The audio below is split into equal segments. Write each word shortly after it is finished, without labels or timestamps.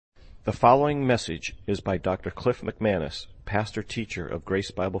The following message is by Dr. Cliff McManus, pastor-teacher of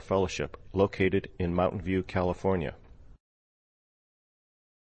Grace Bible Fellowship, located in Mountain View, California.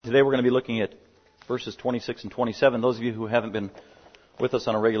 Today we're going to be looking at verses 26 and 27. Those of you who haven't been with us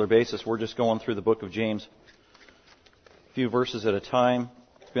on a regular basis, we're just going through the book of James, a few verses at a time.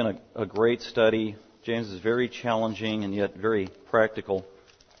 It's been a great study. James is very challenging and yet very practical.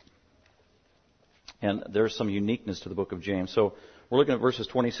 And there's some uniqueness to the book of James. So we're looking at verses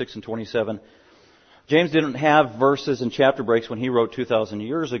 26 and 27. James didn't have verses and chapter breaks when he wrote 2,000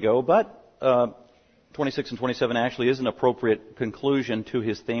 years ago, but 26 and 27 actually is an appropriate conclusion to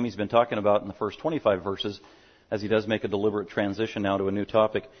his theme he's been talking about in the first 25 verses, as he does make a deliberate transition now to a new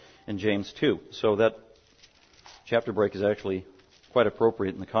topic in James 2. So that chapter break is actually quite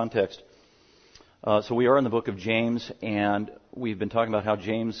appropriate in the context. So we are in the book of James, and we've been talking about how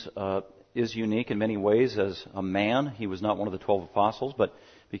James is unique in many ways as a man. He was not one of the 12 apostles, but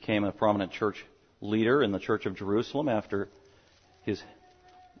became a prominent church leader in the church of Jerusalem after his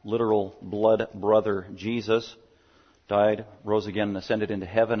literal blood brother Jesus died, rose again, and ascended into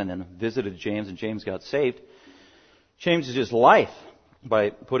heaven, and then visited James, and James got saved. Changed his life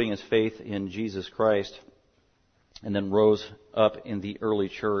by putting his faith in Jesus Christ, and then rose up in the early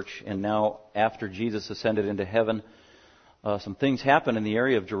church. And now, after Jesus ascended into heaven, some things happened in the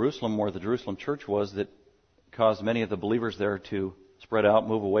area of Jerusalem where the Jerusalem church was that caused many of the believers there to spread out,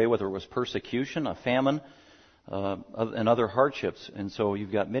 move away, whether it was persecution, a famine, and other hardships. And so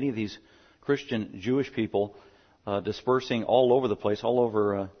you've got many of these Christian Jewish people dispersing all over the place, all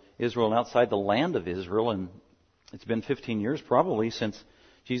over Israel and outside the land of Israel. And it's been 15 years probably since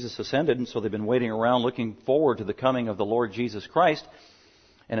Jesus ascended, and so they've been waiting around looking forward to the coming of the Lord Jesus Christ.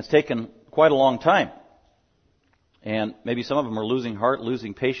 And it's taken quite a long time. And maybe some of them are losing heart,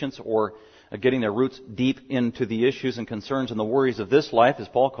 losing patience, or getting their roots deep into the issues and concerns and the worries of this life, as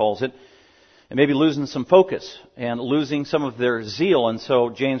Paul calls it, and maybe losing some focus and losing some of their zeal. And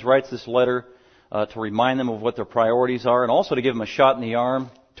so James writes this letter to remind them of what their priorities are, and also to give them a shot in the arm,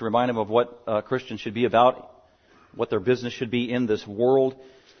 to remind them of what Christians should be about, what their business should be in this world,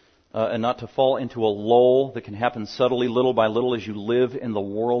 and not to fall into a lull that can happen subtly, little by little, as you live in the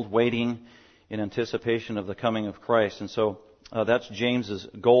world, waiting in anticipation of the coming of Christ. And so that's James's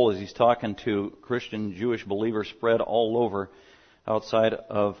goal as he's talking to Christian Jewish believers spread all over outside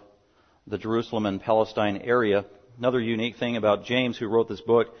of the Jerusalem and Palestine area. Another unique thing about James, who wrote this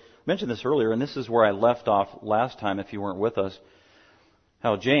book, I mentioned this earlier, and this is where I left off last time if you weren't with us,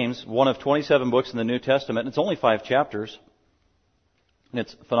 how James, one of 27 books in the New Testament, and it's only 5 chapters, and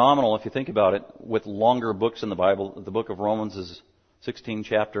it's phenomenal if you think about it, with longer books in the Bible. The book of Romans is 16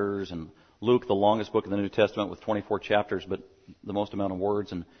 chapters, and Luke, the longest book in the New Testament, with 24 chapters, but the most amount of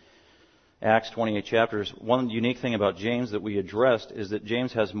words, and Acts, 28 chapters. One unique thing about James that we addressed is that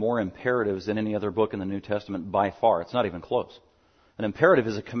James has more imperatives than any other book in the New Testament by far. It's not even close. An imperative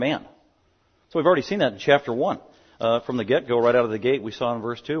is a command. So we've already seen that in chapter 1. From the get-go, right out of the gate, we saw in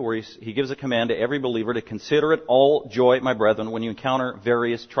verse 2 where he gives a command to every believer to consider it all joy, my brethren, when you encounter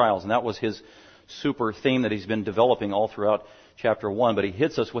various trials. And that was his super theme that he's been developing all throughout chapter 1, but he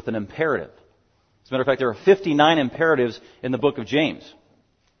hits us with an imperative. As a matter of fact, there are 59 imperatives in the book of James.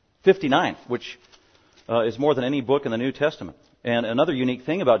 59, which is more than any book in the New Testament. And another unique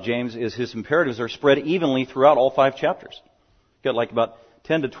thing about James is his imperatives are spread evenly throughout all 5 chapters. You've got like about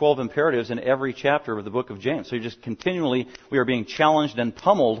 10 to 12 imperatives in every chapter of the book of James. So you just continually, we are being challenged and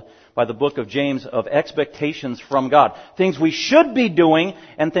pummeled by the book of James of expectations from God. Things we should be doing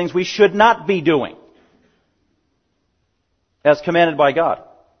and things we should not be doing, as commanded by God.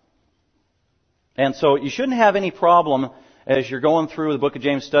 And so you shouldn't have any problem as you're going through the book of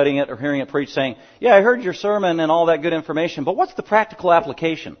James, studying it or hearing it preached, saying, yeah, I heard your sermon and all that good information, but what's the practical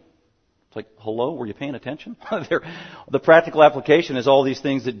application? It's like, hello, were you paying attention? The practical application is all these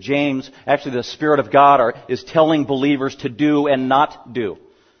things that James, actually the Spirit of God, is telling believers to do and not do.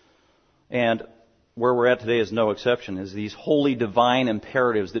 And where we're at today is no exception, is these holy divine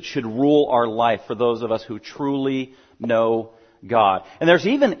imperatives that should rule our life for those of us who truly know God. And there's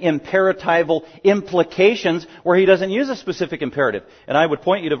even imperatival implications where he doesn't use a specific imperative. And I would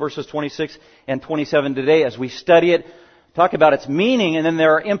point you to verses 26 and 27 today as we study it, talk about its meaning, and then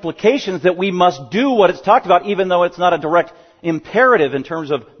there are implications that we must do what it's talked about, even though it's not a direct imperative in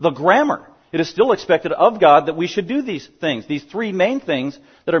terms of the grammar. It is still expected of God that we should do these things, these 3 main things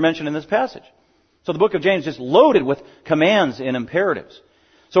that are mentioned in this passage. So the book of James is loaded with commands and imperatives.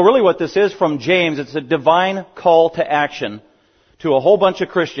 So really what this is from James, it's a divine call to action to a whole bunch of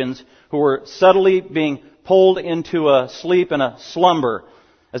Christians who were subtly being pulled into a sleep and a slumber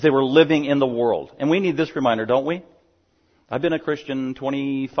as they were living in the world. And we need this reminder, don't we? I've been a Christian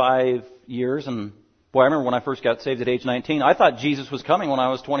 25 years, and boy, I remember when I first got saved at age 19, I thought Jesus was coming when I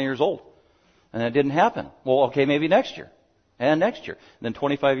was 20 years old. And it didn't happen. Well, okay, maybe next year. And next year. And then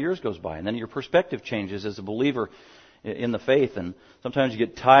 25 years goes by, and then your perspective changes as a believer in the faith, and sometimes you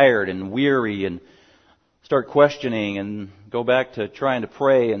get tired and weary and start questioning and go back to trying to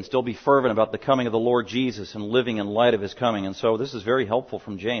pray and still be fervent about the coming of the Lord Jesus and living in light of His coming. And so this is very helpful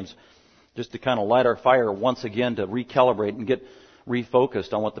from James, just to kind of light our fire once again, to recalibrate and get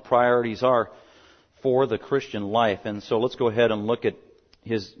refocused on what the priorities are for the Christian life. And so let's go ahead and look at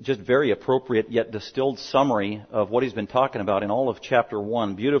his just very appropriate yet distilled summary of what he's been talking about in all of chapter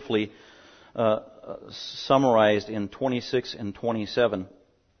 1, beautifully summarized in 26 and 27.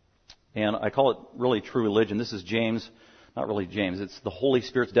 And I call it really true religion. This is James, not really James, it's the Holy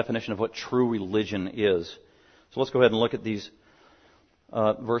Spirit's definition of what true religion is. So let's go ahead and look at these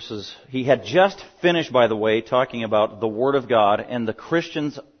verses. He had just finished, by the way, talking about the Word of God and the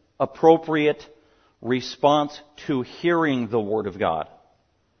Christian's appropriate response to hearing the Word of God.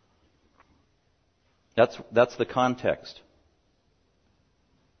 That's the context.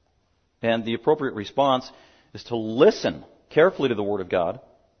 And the appropriate response is to listen carefully to the Word of God,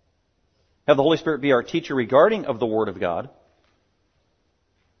 have the Holy Spirit be our teacher regarding of the Word of God,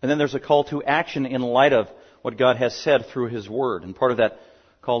 and then there's a call to action in light of what God has said through His Word. And part of that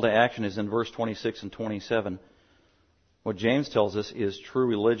call to action is in verse 26 and 27. What James tells us is true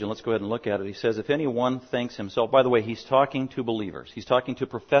religion. Let's go ahead and look at it. He says, if anyone thinks himself, by the way, he's talking to believers. He's talking to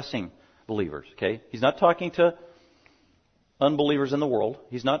professing believers, okay? He's not talking to unbelievers in the world.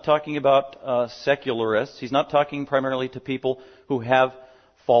 He's not talking about secularists. He's not talking primarily to people who have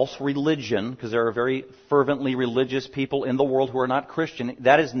false religion, because there are very fervently religious people in the world who are not Christian.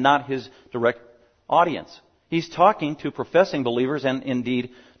 That is not his direct audience. He's talking to professing believers, and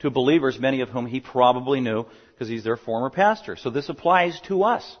indeed to believers, many of whom he probably knew because he's their former pastor. So this applies to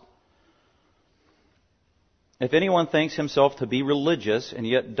us. If anyone thinks himself to be religious and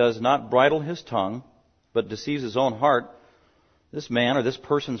yet does not bridle his tongue, but deceives his own heart, this man or this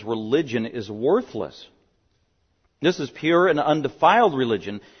person's religion is worthless. This is pure and undefiled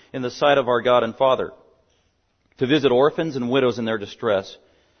religion in the sight of our God and Father, to visit orphans and widows in their distress,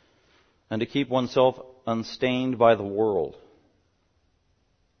 and to keep oneself unstained by the world.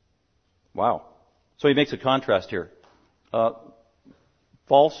 Wow. So he makes a contrast here.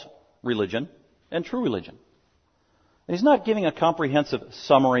 False religion and true religion. And he's not giving a comprehensive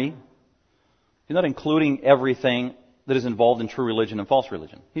summary. He's not including everything that is involved in true religion and false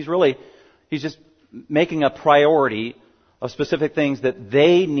religion. He's just making a priority of specific things that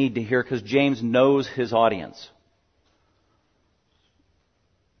they need to hear because James knows his audience.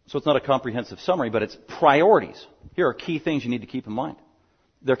 So it's not a comprehensive summary, but it's priorities. Here are key things you need to keep in mind.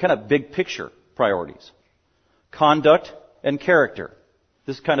 They're kind of big picture priorities. Conduct and character.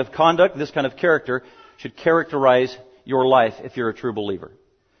 This kind of conduct, this kind of character should characterize your life if you're a true believer.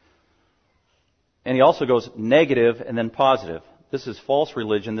 And he also goes negative and then positive. This is false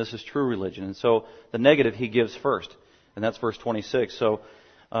religion, this is true religion. And so the negative he gives first. And that's verse 26. So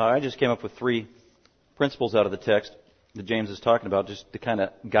I just came up with 3 principles out of the text that James is talking about just to kind of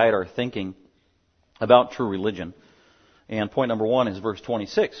guide our thinking about true religion. And point number 1 is verse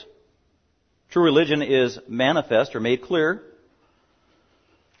 26. True religion is manifest or made clear.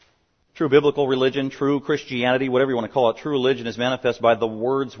 True biblical religion, true Christianity, whatever you want to call it, true religion is manifest by the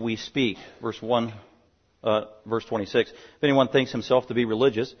words we speak. Verse 26. If anyone thinks himself to be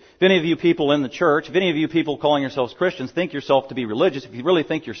religious, if any of you people in the church, if any of you people calling yourselves Christians think yourself to be religious, if you really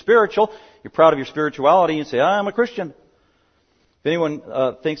think you're spiritual, you're proud of your spirituality, and say, I'm a Christian. If anyone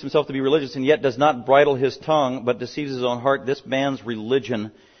thinks himself to be religious and yet does not bridle his tongue, but deceives his own heart, this man's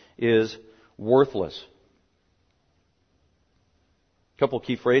religion is worthless. A couple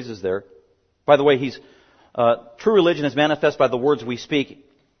key phrases there. By the way, true religion is manifest by the words we speak.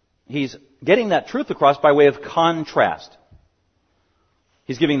 He's getting that truth across by way of contrast.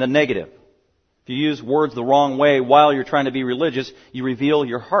 He's giving the negative. If you use words the wrong way while you're trying to be religious, you reveal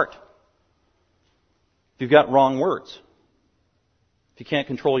your heart. If you've got wrong words, if you can't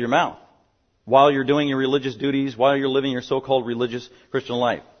control your mouth while you're doing your religious duties, while you're living your so-called religious Christian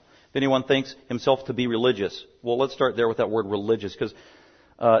life. If anyone thinks himself to be religious, well, let's start there with that word religious, because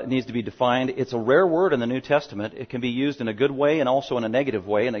it needs to be defined. It's a rare word in the New Testament. It can be used in a good way and also in a negative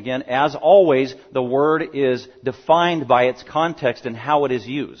way. And again, as always, the word is defined by its context and how it is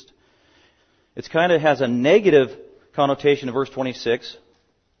used. It kind of has a negative connotation in verse 26,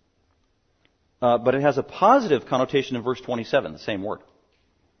 but it has a positive connotation in verse 27, the same word.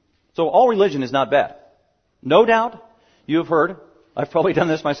 So all religion is not bad. No doubt, you have heard, I've probably done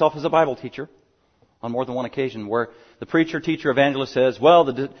this myself as a Bible teacher. on more than one occasion where the preacher, teacher, evangelist says, well,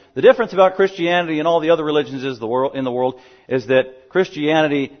 the difference about Christianity and all the other religions in the world is that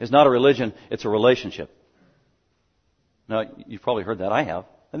Christianity is not a religion, it's a relationship. Now, you've probably heard that. I have.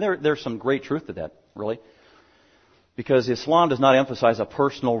 And there's some great truth to that, really. Because Islam does not emphasize a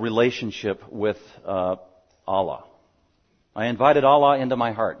personal relationship with Allah. I invited Allah into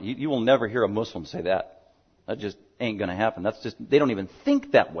my heart. You will never hear a Muslim say that. That just ain't going to happen. They don't even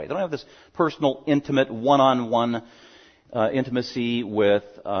think that way. They don't have this personal, intimate, one-on-one intimacy with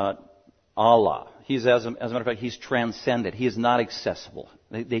Allah. As a matter of fact, He's transcendent. He is not accessible.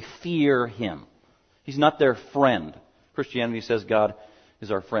 They fear Him. He's not their friend. Christianity says God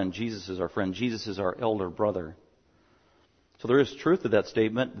is our friend. Jesus is our friend. Jesus is our elder brother. So there is truth to that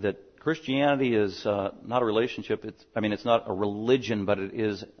statement that Christianity is not a relationship. It's not a religion, but it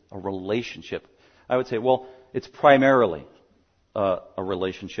is a relationship. I would say, well, it's primarily a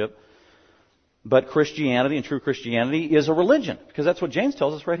relationship. But Christianity and true Christianity is a religion, because that's what James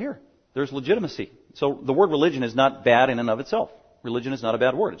tells us right here. There's legitimacy. So the word religion is not bad in and of itself. Religion is not a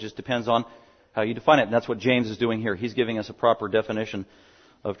bad word. It just depends on how you define it. And that's what James is doing here. He's giving us a proper definition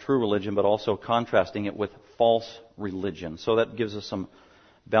of true religion, but also contrasting it with false religion. So that gives us some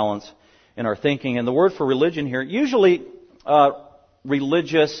balance in our thinking. And the word for religion here, usually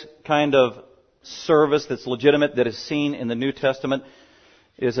religious kind of service that's legitimate, that is seen in the New Testament,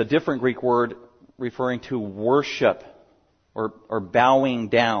 is a different Greek word referring to worship or bowing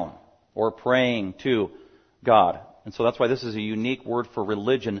down or praying to God. And so that's why this is a unique word for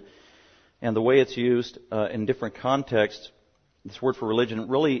religion. And the way it's used in different contexts, this word for religion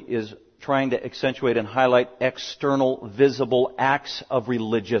really is trying to accentuate and highlight external, visible acts of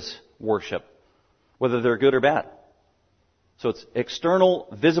religious worship, whether they're good or bad. So it's external,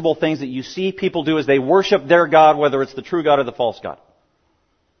 visible things that you see people do as they worship their God, whether it's the true God or the false God.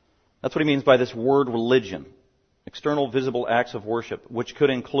 That's what he means by this word religion. External, visible acts of worship, which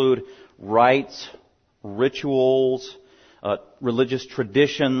could include rites, rituals, religious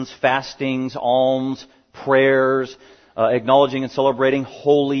traditions, fastings, alms, prayers, acknowledging and celebrating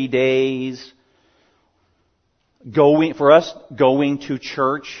holy days. Going to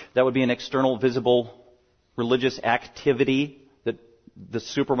church, that would be an external, visible religious activity that the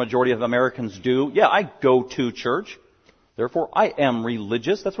supermajority of Americans do. Yeah, I go to church. Therefore, I am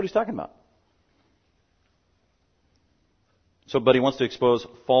religious. That's what he's talking about. But he wants to expose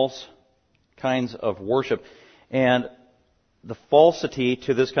false kinds of worship. And the falsity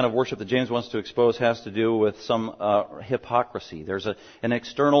to this kind of worship that James wants to expose has to do with some hypocrisy. There's an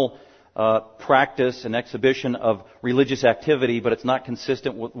external practice, an exhibition of religious activity, but it's not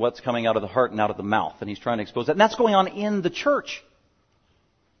consistent with what's coming out of the heart and out of the mouth. And he's trying to expose that. And that's going on in the church.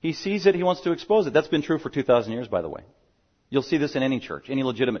 He sees it, he wants to expose it. That's been true for 2,000 years, by the way. You'll see this in any church, any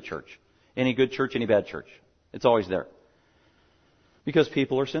legitimate church, any good church, any bad church. It's always there. Because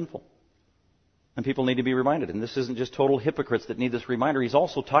people are sinful. And people need to be reminded. And this isn't just total hypocrites that need this reminder. He's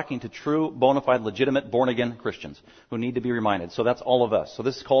also talking to true, bona fide, legitimate, born-again Christians who need to be reminded. So that's all of us. So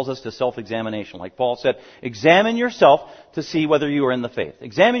this calls us to self-examination. Like Paul said, examine yourself to see whether you are in the faith.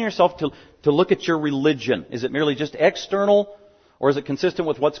 Examine yourself to look at your religion. Is it merely just external, or is it consistent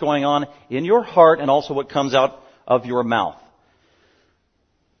with what's going on in your heart and also what comes out of your mouth?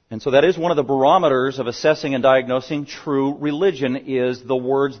 And so that is one of the barometers of assessing and diagnosing true religion, is the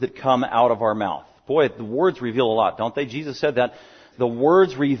words that come out of our mouth. Boy, the words reveal a lot, don't they? Jesus said that. The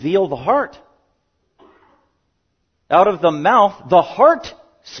words reveal the heart. Out of the mouth, the heart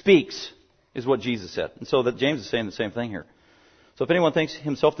speaks, is what Jesus said. And so that James is saying the same thing here. So if anyone thinks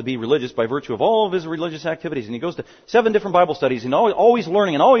himself to be religious by virtue of all of his religious activities, and he goes to 7 different Bible studies, and always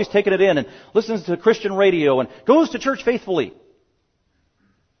learning, and always taking it in, and listens to Christian radio, and goes to church faithfully,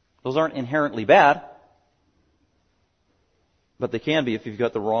 those aren't inherently bad, but they can be if you've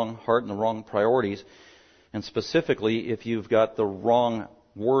got the wrong heart and the wrong priorities, and specifically if you've got the wrong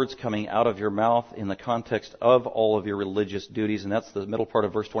words coming out of your mouth in the context of all of your religious duties. And that's the middle part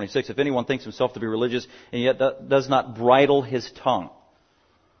of verse 26. If anyone thinks himself to be religious and yet does not bridle his tongue.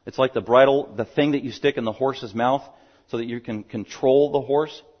 It's like the thing that you stick in the horse's mouth so that you can control the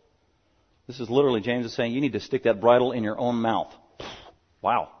horse. This is literally, James is saying, you need to stick that bridle in your own mouth.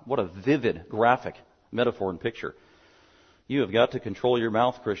 Wow, what a vivid, graphic metaphor and picture. You have got to control your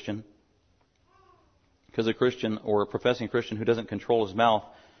mouth, Christian. Because a Christian or a professing Christian who doesn't control his mouth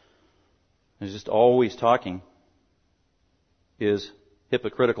is just always talking is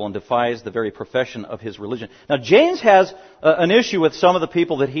hypocritical and defies the very profession of his religion. Now, James has an issue with some of the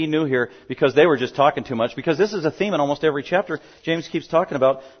people that he knew here because they were just talking too much. Because this is a theme in almost every chapter. James keeps talking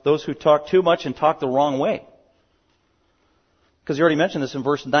about those who talk too much and talk the wrong way. Because he already mentioned this in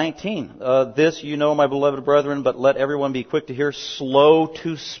verse 19. This you know, my beloved brethren, but let everyone be quick to hear, slow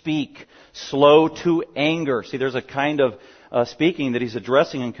to speak, slow to anger. See, there's a kind of speaking that he's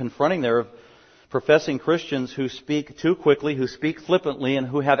addressing and confronting there of professing Christians who speak too quickly, who speak flippantly, and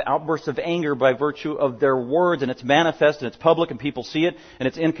who have outbursts of anger by virtue of their words, and it's manifest, and it's public, and people see it, and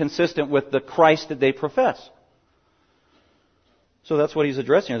it's inconsistent with the Christ that they profess. So that's what he's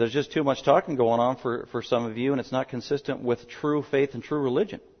addressing here. There's just too much talking going on for some of you, and it's not consistent with true faith and true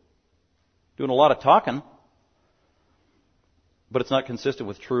religion. Doing a lot of talking, but it's not consistent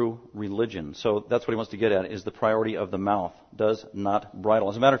with true religion. So that's what he wants to get at, is the priority of the mouth does not bridle.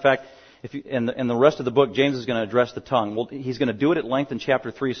 As a matter of fact, in the rest of the book, James is going to address the tongue. Well, he's going to do it at length in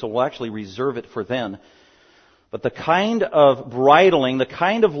chapter 3, so we'll actually reserve it for then. But the kind of bridling, the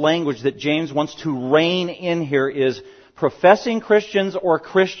kind of language that James wants to rein in here is professing Christians or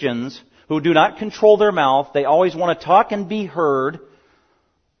Christians who do not control their mouth. They always want to talk and be heard.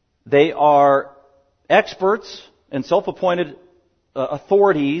 They are experts and self-appointed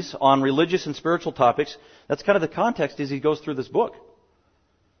authorities on religious and spiritual topics. That's kind of the context as he goes through this book.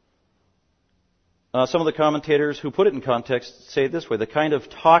 Some of the commentators who put it in context say it this way: the kind of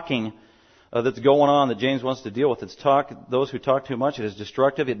talking that's going on that James wants to deal with, those who talk too much, it is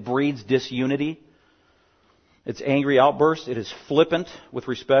destructive, it breeds disunity, it's angry outbursts, it is flippant with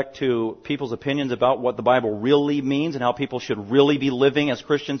respect to people's opinions about what the Bible really means and how people should really be living as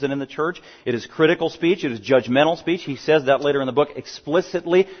Christians and in the church. It is critical speech, it is judgmental speech. He says that later in the book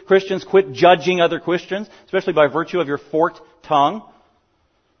explicitly. Christians, quit judging other Christians, especially by virtue of your forked tongue.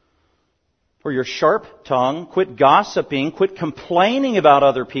 Or your sharp tongue. Quit gossiping. Quit complaining about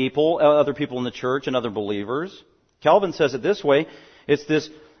other people in the church and other believers. Calvin says it this way: it's this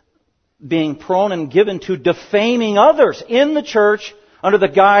being prone and given to defaming others in the church under the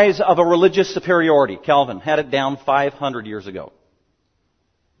guise of a religious superiority. Calvin had it down 500 years ago.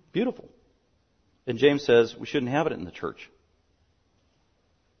 Beautiful. And James says we shouldn't have it in the church.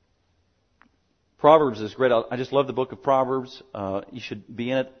 Proverbs is great. I just love the book of Proverbs. You should be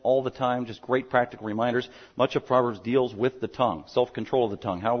in it all the time. Just great practical reminders. Much of Proverbs deals with the tongue, self-control of the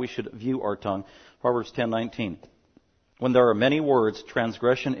tongue, how we should view our tongue. Proverbs 10:19. When there are many words,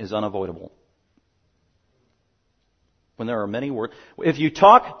 transgression is unavoidable. When there are many words, if you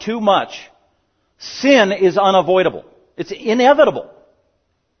talk too much, sin is unavoidable. It's inevitable.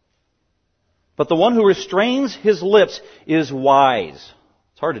 But the one who restrains his lips is wise.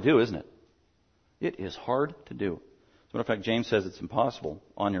 It's hard to do, isn't it? It is hard to do. As a matter of fact, James says it's impossible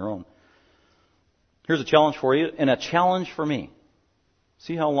on your own. Here's a challenge for you and a challenge for me.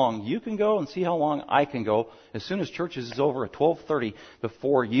 See how long you can go and see how long I can go as soon as church is over at 12:30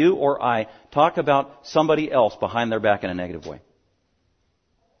 before you or I talk about somebody else behind their back in a negative way.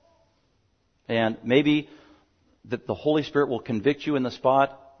 And maybe that the Holy Spirit will convict you in the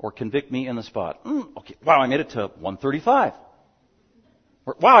spot or convict me in the spot. Okay, wow, I made it to 1:35.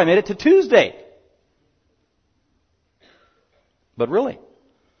 Or, wow, I made it to Tuesday. But really,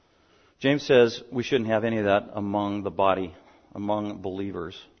 James says we shouldn't have any of that among the body, among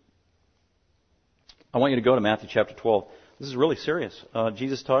believers. I want you to go to Matthew chapter 12. This is really serious.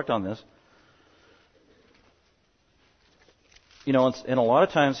 Jesus talked on this. You know, and a lot of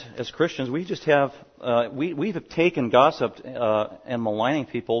times as Christians, we just have, we've taken gossip and maligning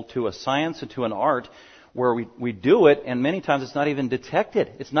people to a science and to an art where we do it, and many times it's not even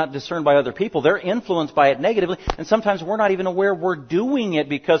detected. It's not discerned by other people. They're influenced by it negatively, and sometimes we're not even aware we're doing it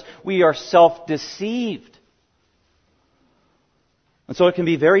because we are self-deceived. And so it can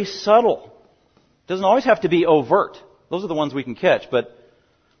be very subtle. It doesn't always have to be overt. Those are the ones we can catch, but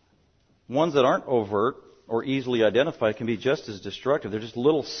ones that aren't overt or easily identified can be just as destructive. They're just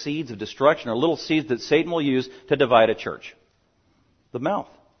little seeds of destruction, or little seeds that Satan will use to divide a church. The mouth,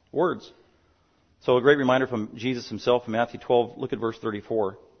 words. So a great reminder from Jesus himself in Matthew 12. Look at verse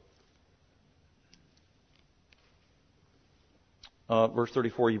 34. Verse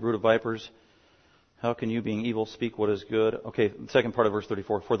 34, you brood of vipers, how can you, being evil, speak what is good? Okay, the second part of verse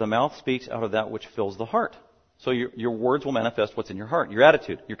 34. For the mouth speaks out of that which fills the heart. So your words will manifest what's in your heart, your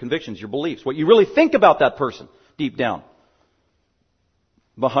attitude, your convictions, your beliefs, what you really think about that person deep down.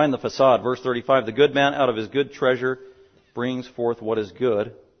 Behind the facade, verse 35, the good man out of his good treasure brings forth what is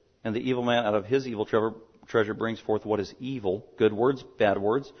good, and the evil man out of his evil treasure brings forth what is evil. Good words, bad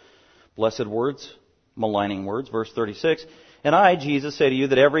words, blessed words, maligning words. Verse 36, and I, Jesus, say to you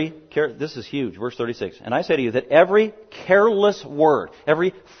that this is huge, verse 36, and I say to you that every careless word,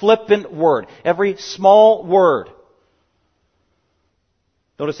 every flippant word, every small word,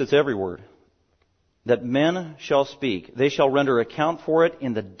 notice it's every word, that men shall speak. They shall render account for it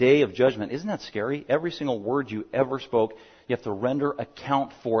in the day of judgment. Isn't that scary? Every single word you ever spoke, you have to render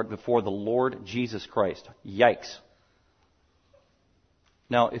account for it before the Lord Jesus Christ. Yikes.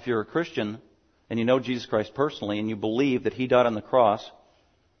 Now, if you're a Christian and you know Jesus Christ personally and you believe that He died on the cross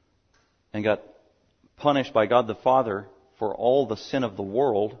and got punished by God the Father for all the sin of the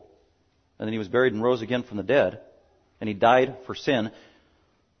world, and then He was buried and rose again from the dead, and He died for sin,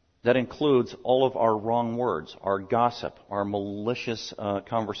 that includes all of our wrong words, our gossip, our malicious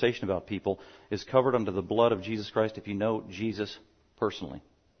conversation about people is covered under the blood of Jesus Christ if you know Jesus personally.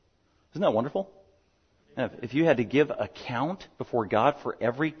 Isn't that wonderful? If you had to give account before God for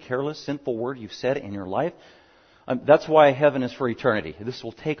every careless, sinful word you've said in your life, that's why heaven is for eternity. This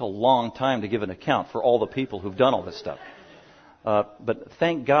will take a long time to give an account for all the people who've done all this stuff. But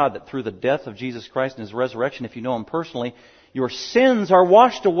thank God that through the death of Jesus Christ and His resurrection, if you know Him personally, your sins are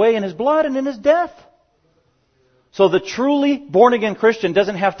washed away in His blood and in His death. So the truly born-again Christian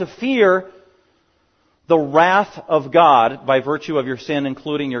doesn't have to fear the wrath of God by virtue of your sin,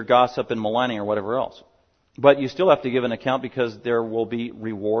 including your gossip and maligning or whatever else. But you still have to give an account because there will be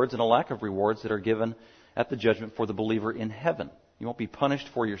rewards and a lack of rewards that are given at the judgment for the believer in heaven. You won't be punished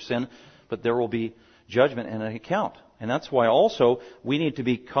for your sin, but there will be judgment and an account. And that's why also we need to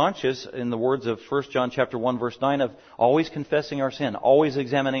be conscious, in the words of 1 John chapter 1 verse 9, of always confessing our sin, always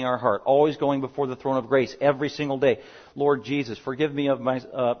examining our heart, always going before the throne of grace every single day. Lord Jesus, forgive me of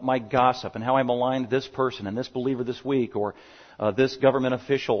my gossip and how I maligned this person and this believer this week, or this government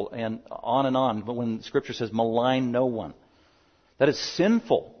official, and on. But when Scripture says malign no one, that is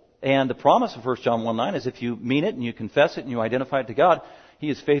sinful. And the promise of 1 John 1:9 is if you mean it and you confess it and you identify it to God, He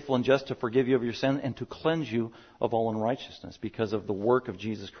is faithful and just to forgive you of your sin and to cleanse you of all unrighteousness because of the work of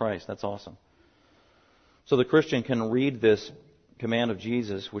Jesus Christ. That's awesome. So the Christian can read this command of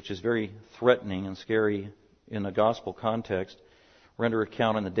Jesus, which is very threatening and scary in a gospel context. Render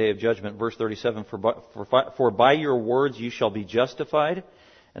account in the day of judgment. Verse 37, For by your words you shall be justified,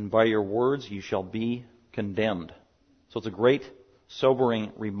 and by your words you shall be condemned. So it's a great,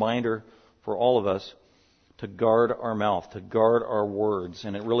 sobering reminder for all of us to guard our mouth, to guard our words.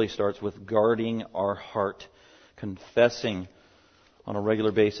 And it really starts with guarding our heart, confessing on a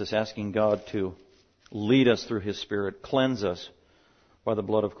regular basis, asking God to lead us through His Spirit, cleanse us by the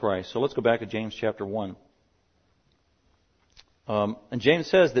blood of Christ. So let's go back to James chapter 1. And James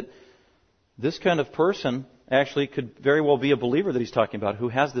says that this kind of person actually could very well be a believer that he's talking about, who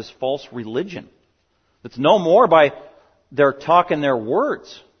has this false religion that's no more by their talk and their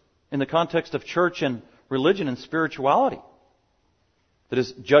words in the context of church and religion and spirituality, that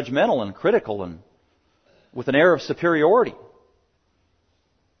is judgmental and critical and with an air of superiority.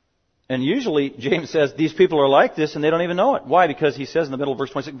 And usually, James says, these people are like this and they don't even know it. Why? Because he says in the middle of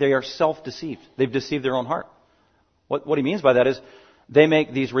verse 26, they are self-deceived. They've deceived their own heart. What he means by that is they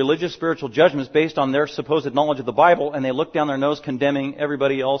make these religious spiritual judgments based on their supposed knowledge of the Bible, and they look down their nose condemning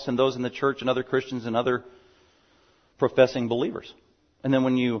everybody else and those in the church and other Christians and other professing believers. And then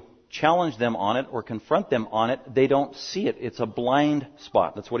when you challenge them on it or confront them on it, they don't see it. It's a blind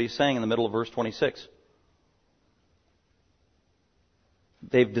spot. That's what he's saying in the middle of verse 26.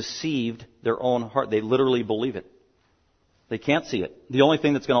 They've deceived their own heart. They literally believe it. They can't see it. The only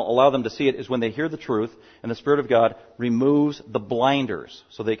thing that's going to allow them to see it is when they hear the truth and the Spirit of God removes the blinders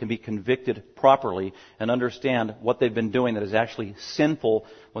so they can be convicted properly and understand what they've been doing that is actually sinful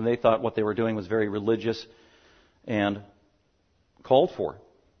when they thought what they were doing was very religious and called for.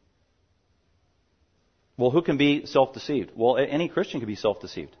 Well, who can be self-deceived? Well, any Christian can be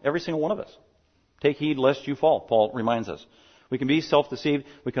self-deceived. Every single one of us. Take heed lest you fall, Paul reminds us. We can be self-deceived.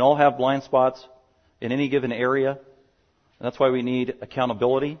 We can all have blind spots in any given area. And that's why we need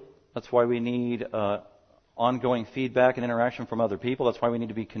accountability. That's why we need ongoing feedback and interaction from other people. That's why we need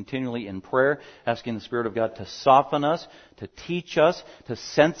to be continually in prayer, asking the Spirit of God to soften us, to teach us, to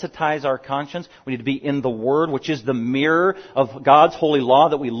sensitize our conscience. We need to be in the Word, which is the mirror of God's holy law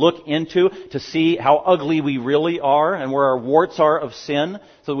that we look into to see how ugly we really are and where our warts are of sin,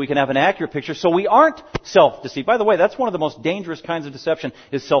 so that we can have an accurate picture so we aren't self-deceived. By the way, that's one of the most dangerous kinds of deception,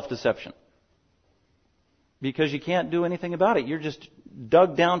 is self-deception. Because you can't do anything about it. You're just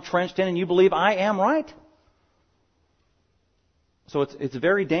dug down, trenched in, and you believe I am right. So it's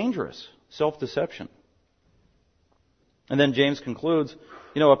very dangerous, self-deception. And then James concludes,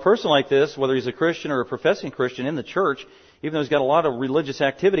 a person like this, whether he's a Christian or a professing Christian in the church, even though he's got a lot of religious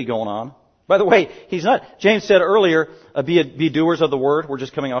activity going on. By the way, he's not. James said earlier, be doers of the word. We're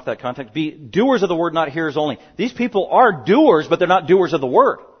just coming off that context. Be doers of the word, not hearers only. These people are doers, but they're not doers of the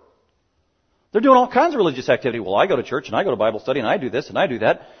word. They're doing all kinds of religious activity. Well, I go to church and I go to Bible study and I do this and I do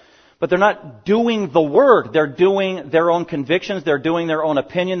that. But they're not doing the Word. They're doing their own convictions. They're doing their own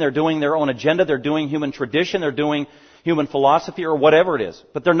opinion. They're doing their own agenda. They're doing human tradition. They're doing human philosophy or whatever it is.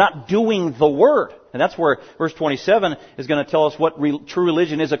 But they're not doing the Word. And that's where verse 27 is going to tell us what true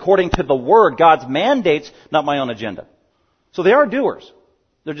religion is according to the Word, God's mandates, not my own agenda. So they are doers.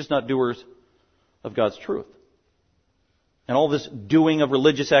 They're just not doers of God's truth. And all this doing of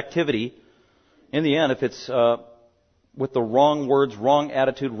religious activity, in the end, if it's with the wrong words, wrong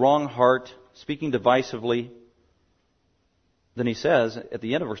attitude, wrong heart, speaking divisively, then he says, at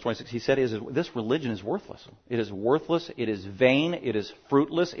the end of verse 26, he said, this religion is worthless. It is worthless, it is vain, it is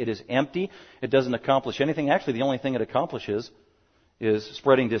fruitless, it is empty, it doesn't accomplish anything. Actually, the only thing it accomplishes is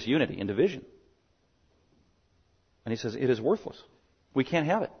spreading disunity and division. And he says, it is worthless. We can't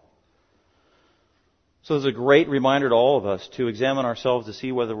have it. So there's a great reminder to all of us to examine ourselves to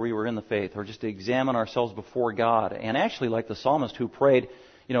see whether we were in the faith, or just to examine ourselves before God. And actually, like the psalmist who prayed,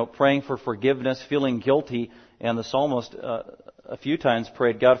 praying for forgiveness, feeling guilty, and the psalmist a few times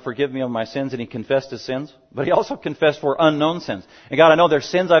prayed, God, forgive me of my sins, and he confessed his sins. But he also confessed for unknown sins. And God, I know there's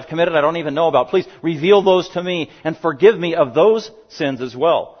sins I've committed I don't even know about. Please reveal those to me and forgive me of those sins as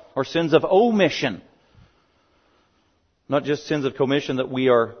well. Or sins of omission. Not just sins of commission that we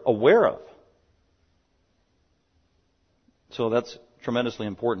are aware of. So that's tremendously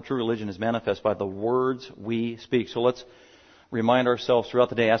important. True religion is manifest by the words we speak. So let's remind ourselves throughout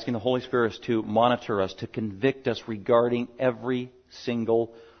the day, asking the Holy Spirit to monitor us, to convict us regarding every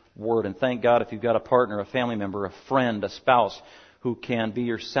single word. And thank God if you've got a partner, a family member, a friend, a spouse who can be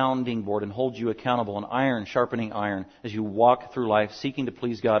your sounding board and hold you accountable, and iron sharpening iron as you walk through life seeking to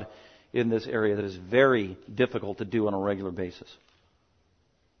please God in this area that is very difficult to do on a regular basis.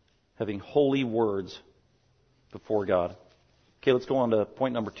 Having holy words before God. Okay, let's go on to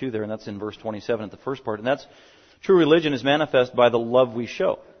point number 2 there, and that's in verse 27 at the first part. And that's, true religion is manifest by the love we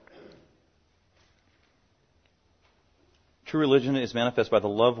show. True religion is manifest by the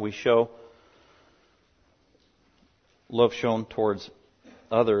love we show. Love shown towards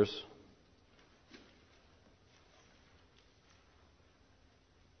others.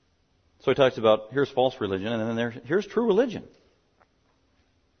 So he talks about, here's false religion, and then here's true religion.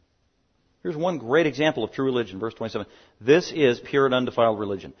 Here's one great example of true religion, verse 27. This is pure and undefiled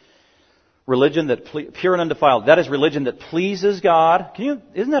religion. Religion that pure and undefiled. That is religion that pleases God.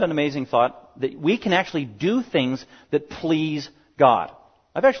 Isn't that an amazing thought? That we can actually do things that please God.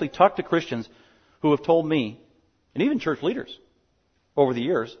 I've actually talked to Christians who have told me, and even church leaders over the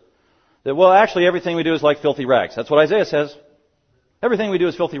years, that, well, actually everything we do is like filthy rags. That's what Isaiah says. Everything we do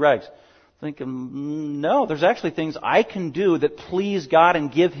is filthy rags. Thinking, no, there's actually things I can do that please God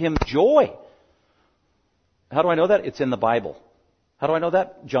and give Him joy. How do I know that? It's in the Bible. How do I know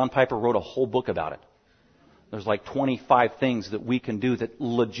that? John Piper wrote a whole book about it. There's like 25 things that we can do that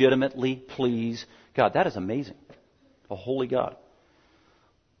legitimately please God. That is amazing. A holy God.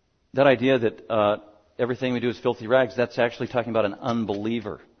 That idea that everything we do is filthy rags, that's actually talking about an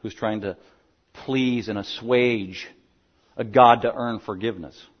unbeliever who's trying to please and assuage a God to earn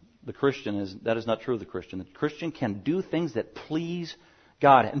forgiveness. That is not true of the Christian. The Christian can do things that please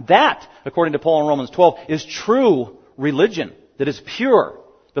God. And that, according to Paul in Romans 12, is true religion that is pure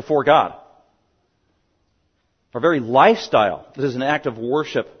before God. Our very lifestyle, that is an act of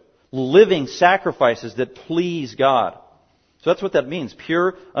worship, living sacrifices that please God. So that's what that means.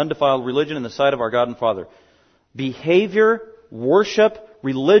 Pure, undefiled religion in the sight of our God and Father. Behavior, worship,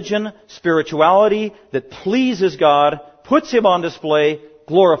 religion, spirituality that pleases God, puts Him on display,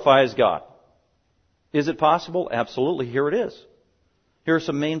 glorifies God. Is it possible? Absolutely. Here it is. Here are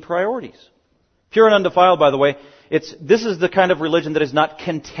some main priorities. Pure and undefiled, by the way, this is the kind of religion that is not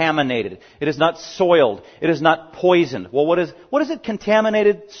contaminated. It is not soiled. It is not poisoned. Well, what is it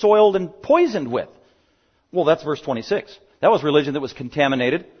contaminated, soiled, and poisoned with? Well, that's verse 26. That was religion that was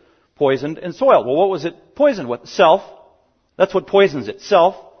contaminated, poisoned, and soiled. Well, what was it poisoned with? Self. That's what poisons it.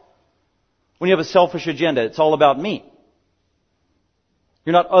 Self. When you have a selfish agenda, it's all about me.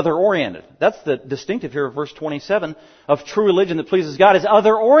 You're not other-oriented. That's the distinctive here of verse 27 of true religion that pleases God is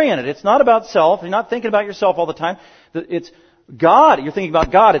other-oriented. It's not about self. You're not thinking about yourself all the time. It's God. You're thinking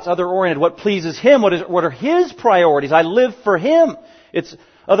about God. It's other-oriented. What pleases Him? What are His priorities? I live for Him. It's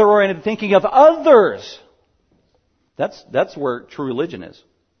other-oriented thinking of others. That's where true religion is.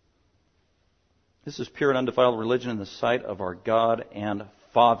 This is pure and undefiled religion in the sight of our God and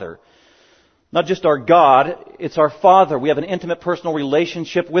Father. Not just our God, it's our Father. We have an intimate personal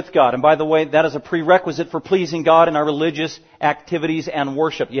relationship with God. And by the way, that is a prerequisite for pleasing God in our religious activities and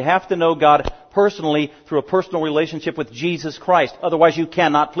worship. You have to know God personally through a personal relationship with Jesus Christ. Otherwise, you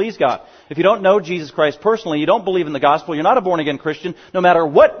cannot please God. If you don't know Jesus Christ personally, you don't believe in the gospel, you're not a born-again Christian, no matter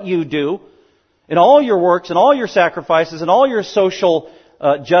what you do, in all your works and all your sacrifices and all your social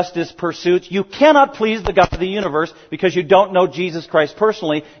justice pursuits, you cannot please the God of the universe because you don't know Jesus Christ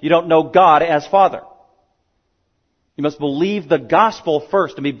personally. You don't know God as Father. You must believe the gospel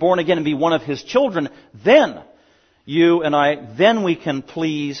first and be born again and be one of His children. Then you and I, then we can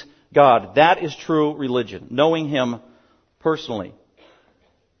please God. That is true religion, knowing Him personally.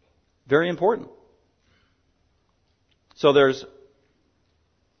 Very important. So there's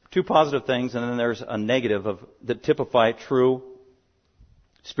two positive things, and then there's a negative that typify true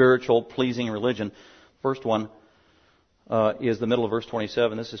spiritual, pleasing religion. First one is the middle of verse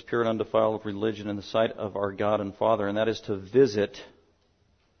 27. This is pure and undefiled religion in the sight of our God and Father, and that is to visit.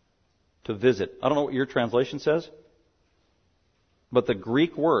 To visit. I don't know what your translation says, but the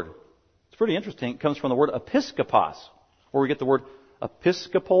Greek word, it's pretty interesting. It comes from the word episkopos, where we get the word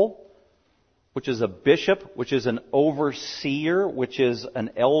episcopal, which is a bishop, which is an overseer, which is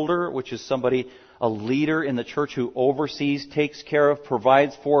an elder, which is somebody, a leader in the church who oversees, takes care of,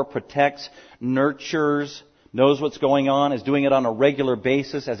 provides for, protects, nurtures, knows what's going on, is doing it on a regular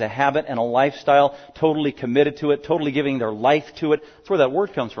basis as a habit and a lifestyle, totally committed to it, totally giving their life to it. That's where that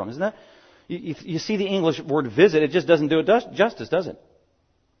word comes from, isn't it? You see the English word visit, it just doesn't do it justice, does it?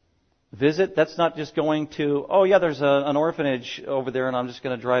 Visit, that's not just going to, oh yeah, there's an orphanage over there and I'm just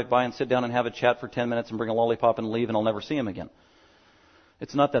going to drive by and sit down and have a chat for 10 minutes and bring a lollipop and leave and I'll never see him again.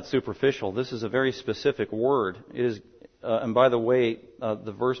 It's not that superficial. This is a very specific word. It is, and by the way,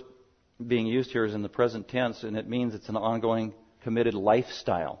 the verse being used here is in the present tense, and it means it's an ongoing, committed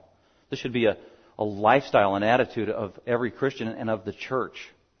lifestyle. This should be a lifestyle, an attitude of every Christian and of the church.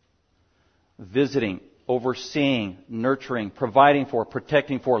 Visiting, overseeing, nurturing, providing for,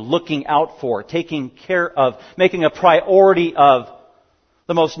 protecting for, looking out for, taking care of, making a priority of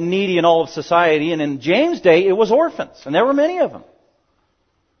the most needy in all of society. And in James' day, it was orphans, and there were many of them.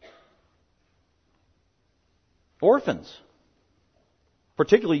 Orphans.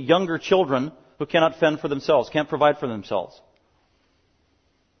 Particularly younger children who cannot fend for themselves, can't provide for themselves.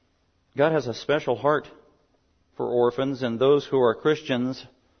 God has a special heart for orphans, and those who are Christians,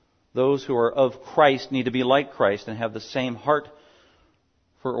 those who are of Christ, need to be like Christ and have the same heart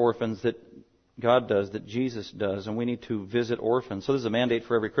for orphans that God does, that Jesus does, and we need to visit orphans. So this is a mandate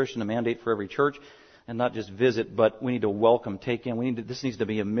for every Christian, a mandate for every church, and not just visit, but we need to welcome, take in. This needs to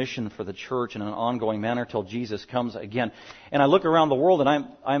be a mission for the church in an ongoing manner till Jesus comes again. And I look around the world, and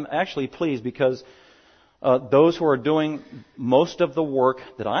I'm actually pleased because those who are doing most of the work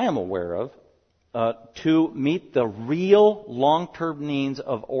that I am aware of to meet the real long-term needs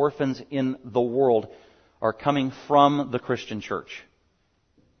of orphans in the world are coming from the Christian church.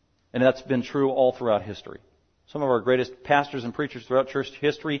 And that's been true all throughout history. Some of our greatest pastors and preachers throughout church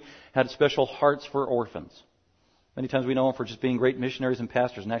history had special hearts for orphans. Many times we know them for just being great missionaries and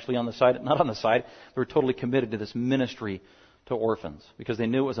pastors, and actually not on the side, they were totally committed to this ministry to orphans because they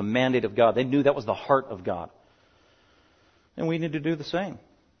knew it was a mandate of God. They knew that was the heart of God. And we need to do the same.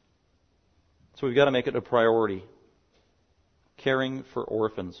 So we've got to make it a priority. Caring for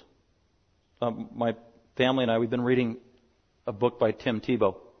orphans. My family and I, we've been reading a book by Tim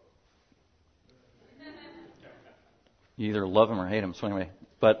Tebow. You either love him or hate him. So anyway,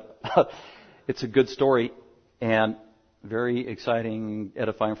 but it's a good story and very exciting,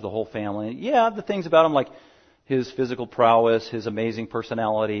 edifying for the whole family. Yeah, the things about him like his physical prowess, his amazing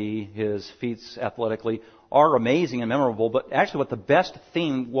personality, his feats athletically are amazing and memorable. But actually what the best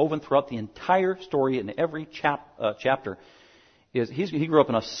theme woven throughout the entire story in every chapter is he grew up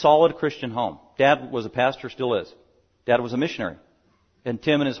in a solid Christian home. Dad was a pastor, still is. Dad was a missionary. And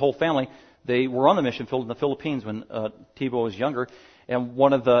Tim and his whole family, they were on the mission field in the Philippines when Tebow was younger. And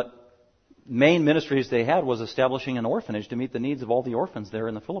one of the main ministries they had was establishing an orphanage to meet the needs of all the orphans there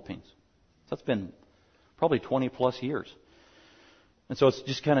in the Philippines. So that's been probably 20 plus years. And so it's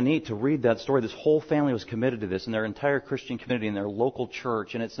just kind of neat to read that story. This whole family was committed to this, and their entire Christian community and their local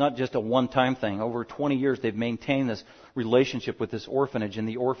church. And it's not just a one-time thing. Over 20 years, they've maintained this relationship with this orphanage and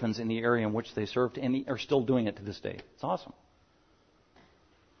the orphans in the area in which they served, and are still doing it to this day. It's awesome.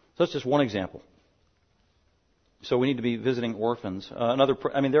 So that's just one example. So we need to be visiting orphans.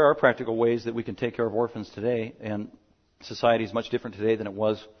 There are practical ways that we can take care of orphans today, and society is much different today than it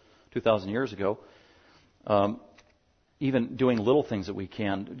was 2,000 years ago. Even doing little things that we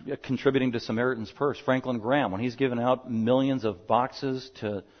can, contributing to Samaritan's Purse. Franklin Graham, when he's given out millions of boxes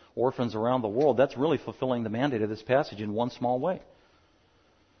to orphans around the world, that's really fulfilling the mandate of this passage in one small way.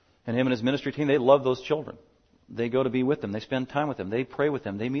 And him and his ministry team, they love those children. They go to be with them. They spend time with them. They pray with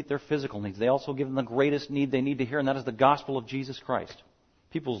them. They meet their physical needs. They also give them the greatest need they need to hear, and that is the gospel of Jesus Christ.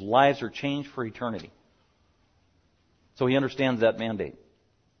 People's lives are changed for eternity. So he understands that mandate.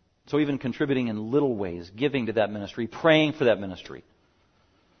 So even contributing in little ways, giving to that ministry, praying for that ministry.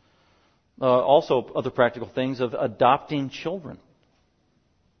 Also, other practical things of adopting children.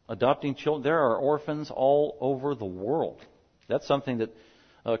 Adopting children. There are orphans all over the world. That's something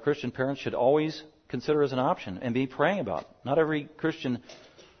that Christian parents should always consider as an option and be praying about. Not every Christian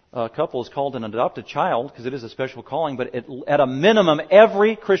couple is called an adopted child because it is a special calling, but at a minimum,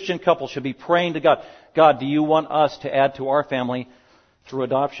 every Christian couple should be praying to God. God, do you want us to add to our family through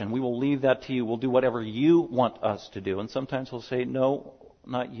adoption? We will leave that to you. We'll do whatever you want us to do. And sometimes we'll say, no,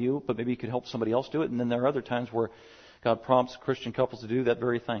 not you, but maybe you could help somebody else do it. And then there are other times where God prompts Christian couples to do that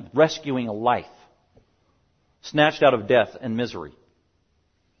very thing. Rescuing a life snatched out of death and misery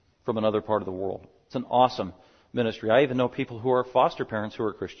from another part of the world. It's an awesome ministry. I even know people who are foster parents who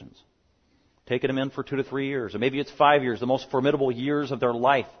are Christians. Taking them in for 2 to 3 years, or maybe it's 5 years, the most formidable years of their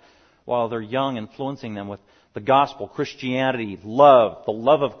life while they're young, influencing them with the gospel, Christianity, love, the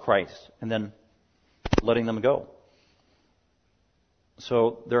love of Christ, and then letting them go.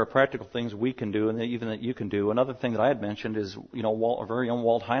 So there are practical things we can do, and even that you can do. Another thing that I had mentioned is, our very own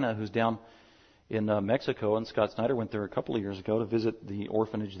Walt Heine, who's down in Mexico, and Scott Snyder went there a couple of years ago to visit the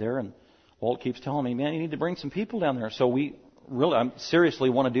orphanage there, and Walt keeps telling me, man, you need to bring some people down there. So I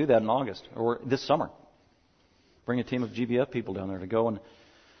seriously want to do that in August or this summer. Bring a team of GBF people down there to go and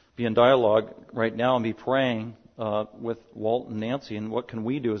be in dialogue right now and be praying with Walt and Nancy, and what can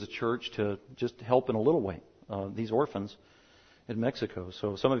we do as a church to just help in a little way these orphans in Mexico.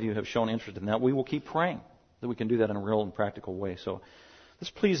 So some of you have shown interest in that. We will keep praying that we can do that in a real and practical way. So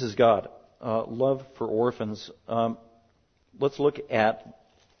this pleases God. Love for orphans. Let's look at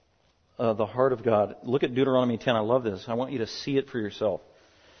the heart of God. Look at Deuteronomy 10. I love this. I want you to see it for yourself.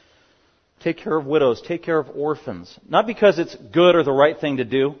 Take care of widows. Take care of orphans. Not because it's good or the right thing to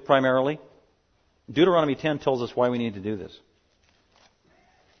do, primarily. Deuteronomy 10 tells us why we need to do this.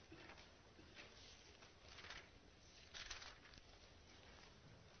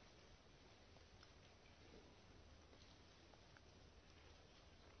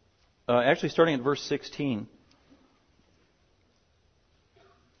 Actually, starting at verse 16.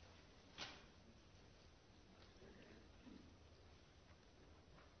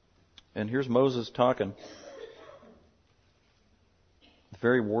 And here's Moses talking. The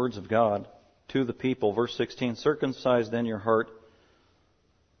very words of God to the people. Verse 16, circumcise then your heart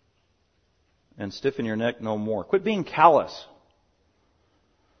and stiffen your neck no more. Quit being callous.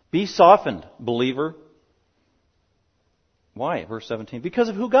 Be softened, believer. Why? Verse 17. Because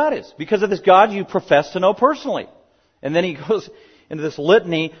of who God is. Because of this God you profess to know personally. And then he goes into this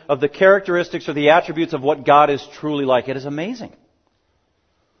litany of the characteristics or the attributes of what God is truly like. It is amazing.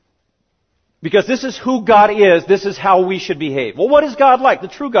 Because this is who God is, this is how we should behave. Well, what is God like? The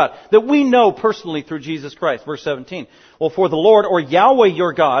true God that we know personally through Jesus Christ. Verse 17. Well, for the Lord, or Yahweh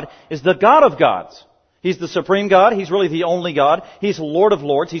your God, is the God of gods. He's the supreme God. He's really the only God. He's Lord of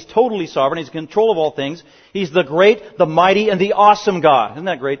lords. He's totally sovereign. He's in control of all things. He's the great, the mighty, and the awesome God. Isn't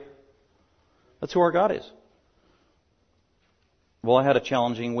that great? That's who our God is. Well, I had a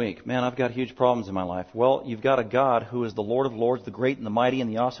challenging week. Man, I've got huge problems in my life. Well, you've got a God who is the Lord of lords, the great and the mighty and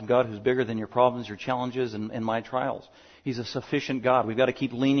the awesome God who's bigger than your problems, your challenges, and my trials. He's a sufficient God. We've got to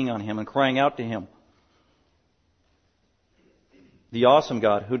keep leaning on Him and crying out to Him. The awesome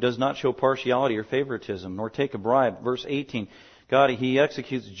God who does not show partiality or favoritism, nor take a bribe. Verse 18, God, He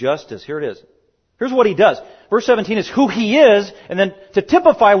executes justice. Here it is. Here's what He does. Verse 17 is who He is, and then to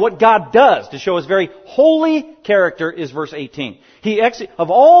typify what God does, to show His very holy character, is verse 18.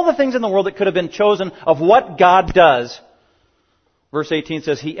 Of all the things in the world that could have been chosen of what God does, verse 18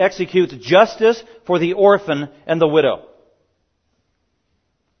 says, He executes justice for the orphan and the widow.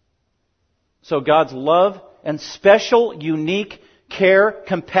 So God's love and special, unique care,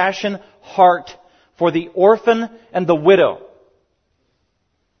 compassion, heart for the orphan and the widow.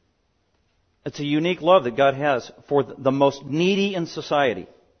 It's a unique love that God has for the most needy in society.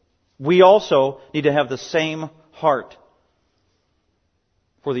 We also need to have the same heart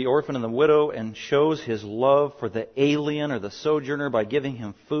for the orphan and the widow, and shows His love for the alien or the sojourner by giving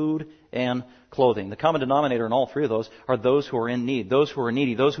him food and clothing. The common denominator in all three of those are those who are in need, those who are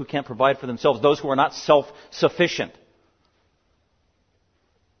needy, those who can't provide for themselves, those who are not self-sufficient.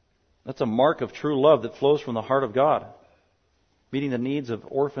 That's a mark of true love that flows from the heart of God, meeting the needs of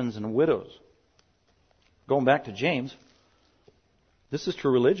orphans and widows. Going back to James, this is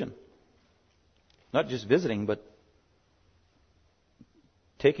true religion. Not just visiting, but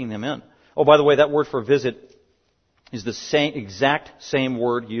taking them in. Oh, by the way, that word for visit is the exact same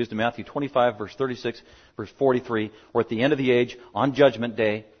word used in Matthew 25, verse 36, verse 43, or at the end of the age, on Judgment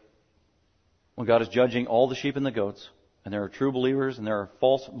Day, when God is judging all the sheep and the goats, and there are true believers and there are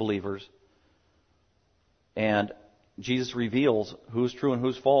false believers, and Jesus reveals who's true and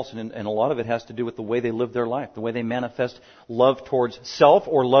who's false, and a lot of it has to do with the way they live their life, the way they manifest love towards self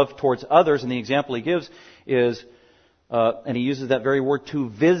or love towards others. And the example he gives is, and he uses that very word, to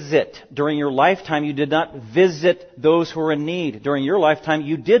visit. During your lifetime, you did not visit those who are in need. During your lifetime,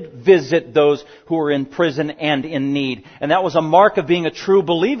 you did visit those who are in prison and in need. And that was a mark of being a true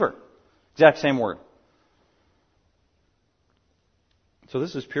believer. Exact same word. So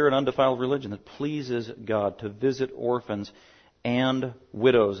this is pure and undefiled religion that pleases God, to visit orphans and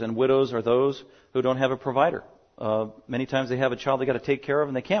widows. And widows are those who don't have a provider. Many times they have a child they got to take care of,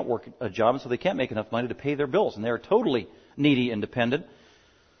 and they can't work a job, and so they can't make enough money to pay their bills, and they are totally needy and dependent.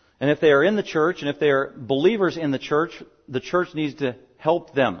 And if they are in the church, and if they are believers in the church needs to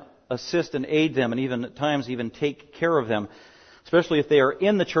help them, assist and aid them, and even at times even take care of them. Especially if they are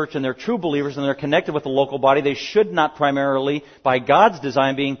in the church and they're true believers and they're connected with the local body, they should not primarily, by God's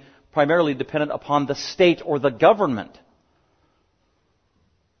design, being primarily dependent upon the state or the government.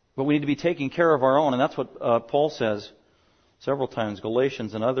 But we need to be taking care of our own, and that's what Paul says several times,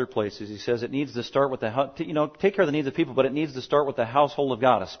 Galatians and other places. He says it needs to start with take care of the needs of people, but it needs to start with the household of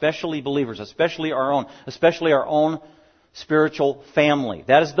God, especially believers, especially our own spiritual family.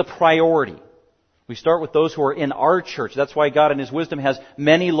 That is the priority. We start with those who are in our church. That's why God in His wisdom has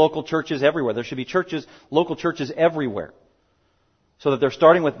many local churches everywhere. There should be local churches everywhere. So that they're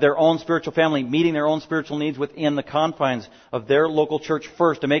starting with their own spiritual family, meeting their own spiritual needs within the confines of their local church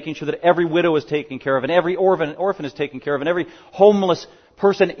first, and making sure that every widow is taken care of, and every orphan is taken care of, and every homeless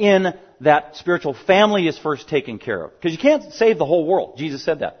person in that spiritual family is first taken care of. Because you can't save the whole world. Jesus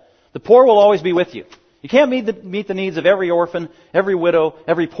said that. The poor will always be with you. You can't meet the needs of every orphan, every widow,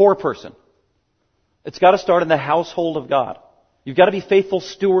 every poor person. It's got to start in the household of God. You've got to be faithful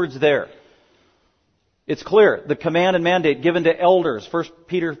stewards there. It's clear, the command and mandate given to elders, 1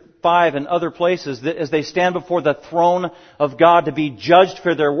 Peter 5 and other places, that as they stand before the throne of God to be judged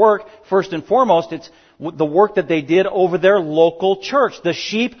for their work, first and foremost, it's the work that they did over their local church, the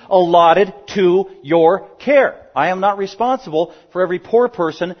sheep allotted to your care. I am not responsible for every poor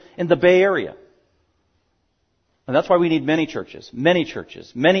person in the Bay Area. And that's why we need many churches,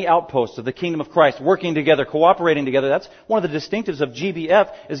 many outposts of the kingdom of Christ, working together, cooperating together. That's one of the distinctives of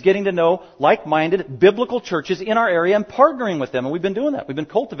GBF, is getting to know like-minded biblical churches in our area and partnering with them. And we've been doing that. We've been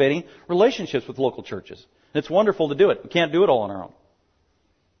cultivating relationships with local churches. And it's wonderful to do it. We can't do it all on our own.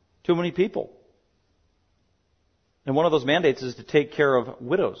 Too many people. And one of those mandates is to take care of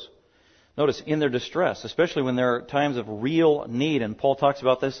widows. Notice, in their distress, especially when there are times of real need. And Paul talks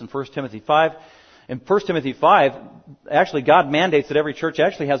about this in 1 Timothy 5. In 1 Timothy 5, actually God mandates that every church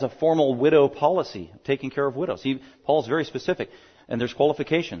actually has a formal widow policy, taking care of widows. Paul's very specific. And there's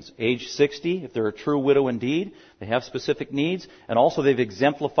qualifications. Age 60, if they're a true widow indeed, they have specific needs. And also they've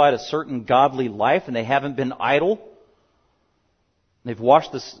exemplified a certain godly life, and they haven't been idle. They've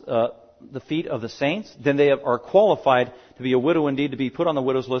washed the feet of the saints. Then they are qualified to be a widow indeed, to be put on the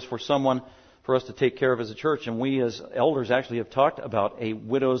widow's list for us to take care of as a church. And we as elders actually have talked about a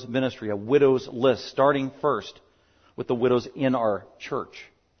widow's ministry, a widow's list, starting first with the widows in our church.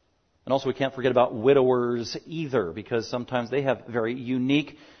 And also we can't forget about widowers either, because sometimes they have very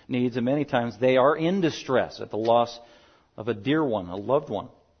unique needs, and many times they are in distress at the loss of a dear one, a loved one.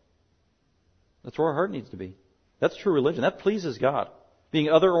 That's where our heart needs to be. That's true religion. That pleases God. Being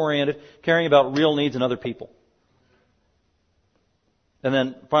other-oriented, caring about real needs in other people. And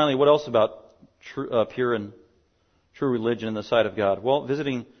then finally, what else about pure and true religion in the sight of God? Well,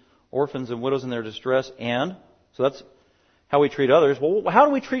 visiting orphans and widows in their distress, and so that's how we treat others. Well, how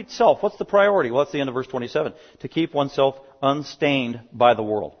do we treat self? What's the priority? Well, that's the end of verse 27. To keep oneself unstained by the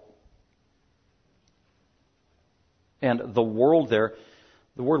world. And the world there,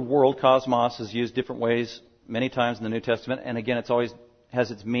 the word world, cosmos, is used different ways many times in the New Testament. And again, it's always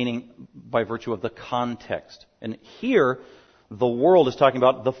has its meaning by virtue of the context. And here, the world is talking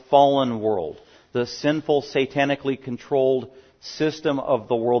about the fallen world. The sinful, satanically controlled system of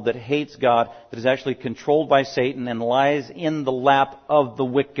the world that hates God, that is actually controlled by Satan and lies in the lap of the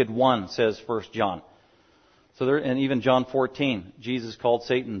wicked one, says 1 John. And even John 14, Jesus called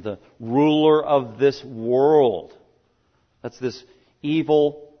Satan the ruler of this world. That's this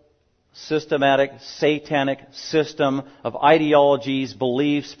evil, systematic, satanic system of ideologies,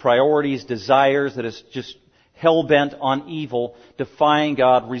 beliefs, priorities, desires that is just hell-bent on evil, defying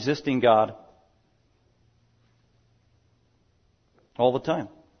God, resisting God all the time.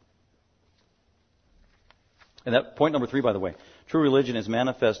 And that point number 3, by the way, true religion is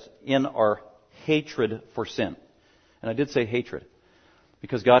manifest in our hatred for sin. And I did say hatred,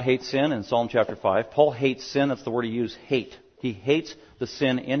 because God hates sin in Psalm chapter 5. Paul hates sin. That's the word he used, hate. He hates the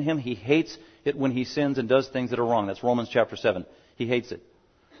sin in him. He hates it when he sins and does things that are wrong. That's Romans chapter 7. He hates it.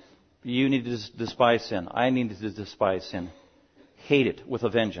 You need to despise sin. I need to despise sin. Hate it with a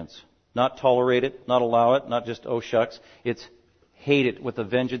vengeance. Not tolerate it, not allow it, not just, oh shucks. It's hate it with a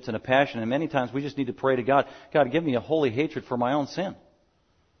vengeance and a passion. And many times we just need to pray to God, God, give me a holy hatred for my own sin.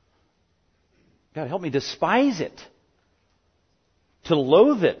 God, help me despise it. To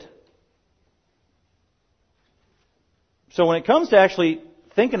loathe it. So when it comes to actually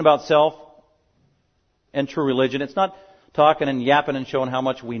thinking about self and true religion, it's not talking and yapping and showing how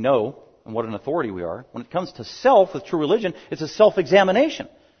much we know and what an authority we are. When it comes to self with true religion, it's a self-examination.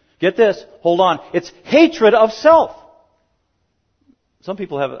 Get this, hold on. It's hatred of self. Some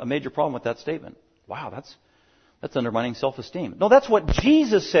people have a major problem with that statement. Wow, that's undermining self-esteem. No, that's what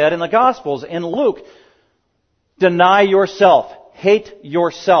Jesus said in the Gospels. In Luke, deny yourself. Hate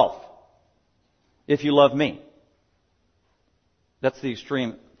yourself if you love me. That's the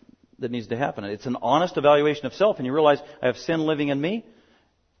extreme that needs to happen. It's an honest evaluation of self, and you realize I have sin living in me.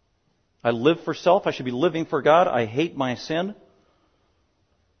 I live for self. I should be living for God. I hate my sin.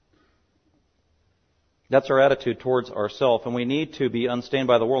 That's our attitude towards ourself, and we need to be unstained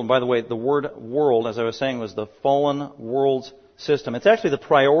by the world. And by the way, the word world, as I was saying, was the fallen world's system. It's actually the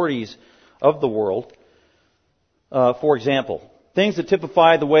priorities of the world. For example, things that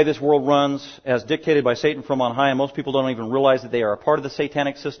typify the way this world runs as dictated by Satan from on high, and most people don't even realize that they are a part of the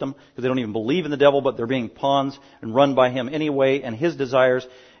satanic system because they don't even believe in the devil, but they're being pawns and run by him anyway, and his desires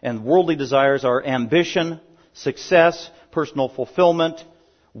and worldly desires are ambition, success, personal fulfillment,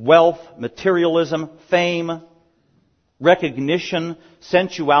 wealth, materialism, fame, recognition,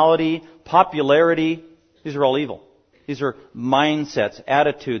 sensuality, popularity. These are all evil. These are mindsets,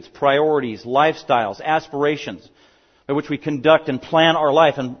 attitudes, priorities, lifestyles, aspirations by which we conduct and plan our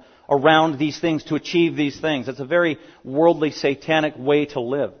life and around these things to achieve these things. It's a very worldly, satanic way to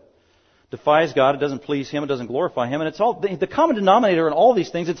live. Defies God, it doesn't please Him, it doesn't glorify Him, and it's all the common denominator in all these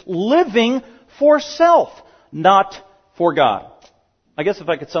things. It's living for self, not for God. I guess if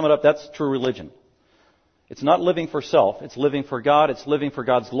I could sum it up, that's true religion. It's not living for self. It's living for God. It's living for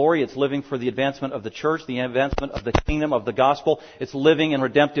God's glory. It's living for the advancement of the church, the advancement of the kingdom, of the gospel. It's living in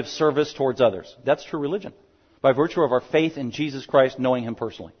redemptive service towards others. That's true religion. By virtue of our faith in Jesus Christ, knowing Him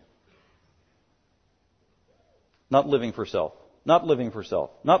personally. Not living for self. Not living for self.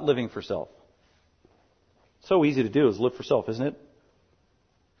 Not living for self. So easy to do is live for self, isn't it?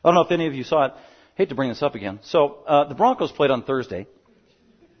 I don't know if any of you saw it. I hate to bring this up again. So, the Broncos played on Thursday.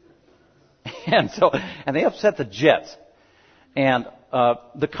 And they upset the Jets. And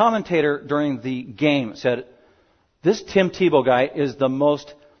the commentator during the game said, this Tim Tebow guy is the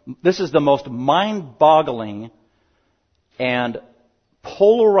most mind-boggling and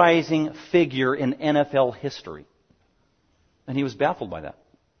polarizing figure in NFL history. And he was baffled by that.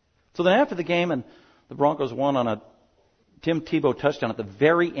 So then after the game, and the Broncos won on a Tim Tebow touchdown at the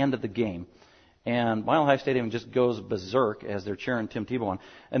very end of the game. And Mile High Stadium just goes berserk as they're cheering Tim Tebow on.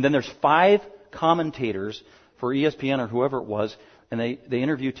 And then there's 5 commentators for ESPN or whoever it was, and they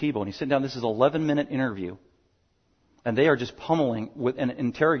interview Tebow. And he's sitting down. This is an 11-minute interview. And they are just pummeling and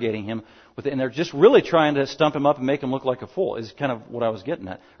interrogating him. And they're just really trying to stump him up and make him look like a fool, is kind of what I was getting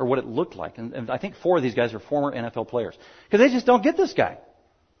at, or what it looked like. And I think 4 of these guys are former NFL players. Because they just don't get this guy.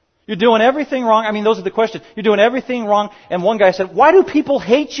 You're doing everything wrong. I mean, those are the questions. You're doing everything wrong. And one guy said, why do people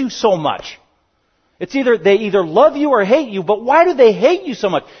hate you so much? It's they either love you or hate you, but why do they hate you so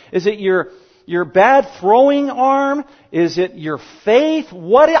much? Is it your bad throwing arm? Is it your faith?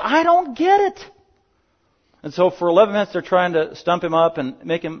 I don't get it. And so for 11 minutes they're trying to stump him up and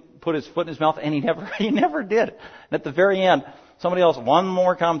make him put his foot in his mouth, and he never did. And at the very end, somebody else, one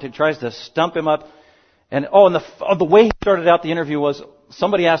more commentator, tries to stump him up. And the way he started out the interview was,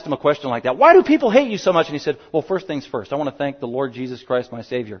 somebody asked him a question like that. Why do people hate you so much? And he said, well, first things first. I want to thank the Lord Jesus Christ, my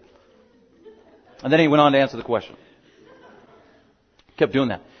Savior. And then he went on to answer the question. Kept doing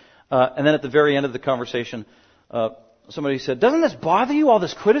that. And then at the very end of the conversation, somebody said, doesn't this bother you, all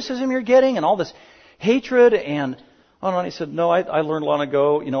this criticism you're getting and all this hatred? And he said, no, I learned long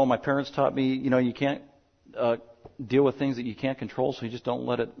ago, my parents taught me, you can't deal with things that you can't control, so you just don't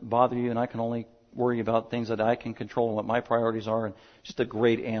let it bother you, and I can only worry about things that I can control and what my priorities are. And just a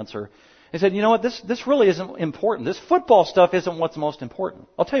great answer. He said, you know what, this really isn't important. This football stuff isn't what's most important.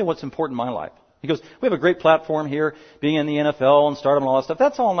 I'll tell you what's important in my life. He goes, we have a great platform here, being in the NFL and stardom and all that stuff.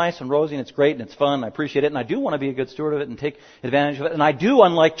 That's all nice and rosy and it's great and it's fun and I appreciate it and I do want to be a good steward of it and take advantage of it. And I do,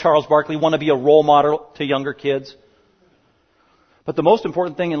 unlike Charles Barkley, want to be a role model to younger kids. But the most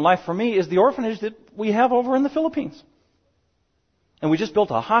important thing in life for me is the orphanage that we have over in the Philippines. And we just built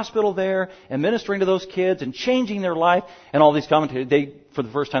a hospital there and ministering to those kids and changing their life. And all these commentators, for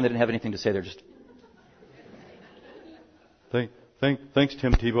the first time, they didn't have anything to say. They're just... Thanks,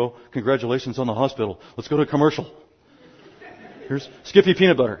 Tim Tebow. Congratulations on the hospital. Let's go to a commercial. Here's Skippy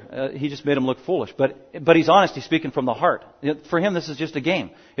Peanut Butter. He just made him look foolish. But he's honest. He's speaking from the heart. For him, this is just a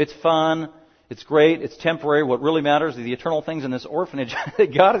game. It's fun. It's great. It's temporary. What really matters is the eternal things in this orphanage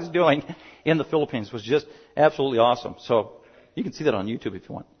that God is doing in the Philippines was just absolutely awesome. So you can see that on YouTube if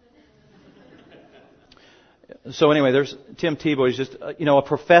you want. So anyway, there's Tim Tebow. He's just, a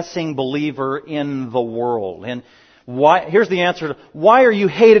professing believer in the world. And here's the answer. Why are you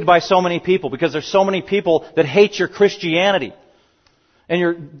hated by so many people? Because there's so many people that hate your Christianity.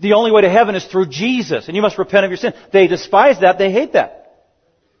 And the only way to heaven is through Jesus. And you must repent of your sin. They despise that. They hate that.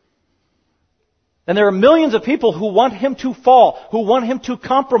 And there are millions of people who want Him to fall, who want Him to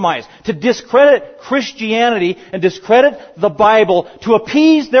compromise, to discredit Christianity and discredit the Bible, to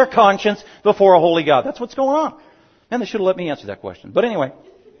appease their conscience before a holy God. That's what's going on. And they should have let me answer that question. But anyway.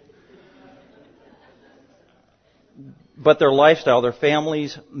 But their lifestyle, their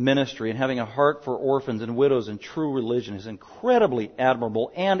family's ministry, and having a heart for orphans and widows and true religion is incredibly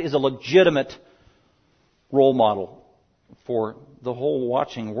admirable and is a legitimate role model for the whole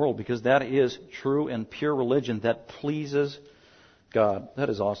watching world, because that is true and pure religion that pleases God. That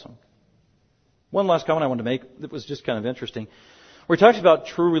is awesome. One last comment I wanted to make that was just kind of interesting. We're talking about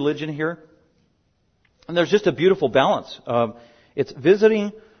true religion here, and there's just a beautiful balance. It's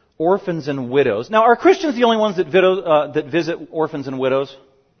visiting orphans and widows. Now, are Christians the only ones that visit orphans and widows?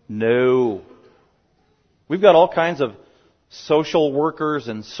 No. We've got all kinds of social workers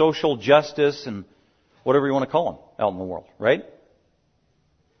and social justice and whatever you want to call them out in the world, right?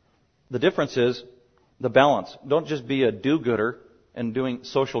 The difference is the balance. Don't just be a do-gooder and doing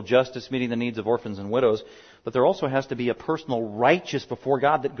social justice, meeting the needs of orphans and widows, but there also has to be a personal righteous before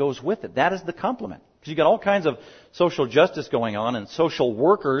God that goes with it. That is the complement. Because you've got all kinds of social justice going on and social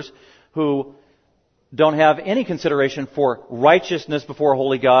workers who don't have any consideration for righteousness before a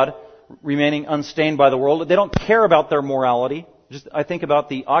holy God, remaining unstained by the world. They don't care about their morality. I think about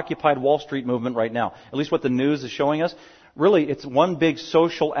the Occupy Wall Street movement right now. At least what the news is showing us. Really, it's one big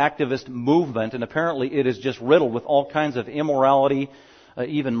social activist movement, and apparently it is just riddled with all kinds of immorality,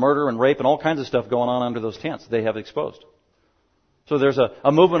 even murder and rape and all kinds of stuff going on under those tents they have exposed. So there's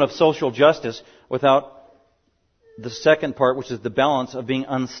a movement of social justice without the second part, which is the balance of being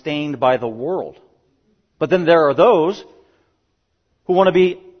unstained by the world. But then there are those who want to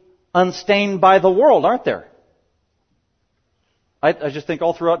be unstained by the world, aren't there? I just think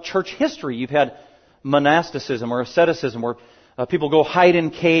all throughout church history you've had monasticism or asceticism where people go hide in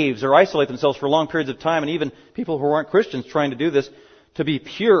caves or isolate themselves for long periods of time, and even people who aren't Christians trying to do this to be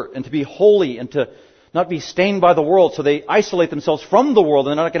pure and to be holy and to not be stained by the world, so they isolate themselves from the world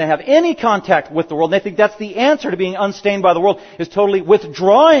and they're not going to have any contact with the world. And they think that's the answer to being unstained by the world, is totally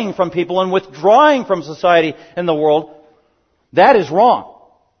withdrawing from people and withdrawing from society and the world. That is wrong.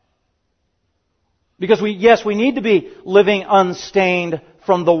 Because we need to be living unstained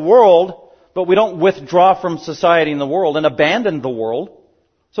from the world, but we don't withdraw from society and the world and abandon the world.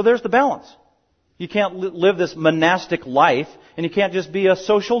 So there's the balance. You can't live this monastic life, and you can't just be a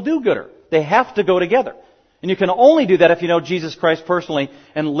social do-gooder. They have to go together. And you can only do that if you know Jesus Christ personally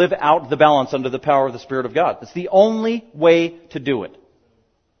and live out the balance under the power of the Spirit of God. It's the only way to do it.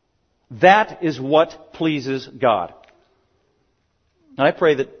 That is what pleases God. And I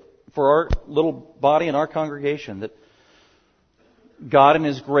pray that for our little body and our congregation, that God in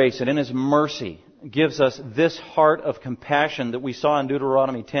His grace and in His mercy gives us this heart of compassion that we saw in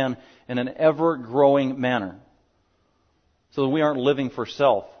Deuteronomy 10 in an ever-growing manner. So that we aren't living for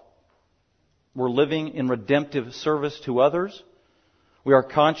self. We're living in redemptive service to others. We are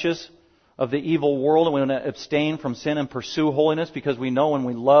conscious of the evil world, and we want to abstain from sin and pursue holiness, because we know when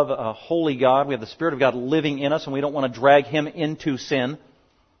we love a holy God, we have the Spirit of God living in us, and we don't want to drag Him into sin.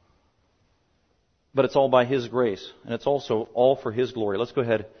 But it's all by His grace, and it's also all for His glory. Let's go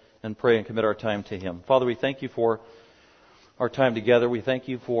ahead and pray and commit our time to Him. Father, we thank You for our time together. We thank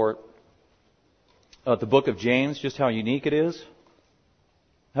You for the book of James, just how unique it is,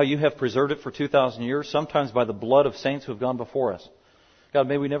 how You have preserved it for 2,000 years, sometimes by the blood of saints who have gone before us. God,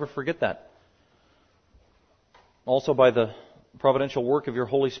 may we never forget that. Also by the providential work of Your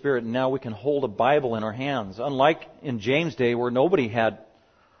Holy Spirit, and now we can hold a Bible in our hands. Unlike in James' day, where nobody had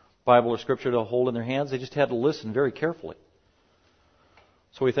Bible or Scripture to hold in their hands. They just had to listen very carefully.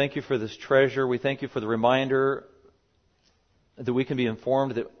 So we thank you for this treasure. We thank you for the reminder that we can be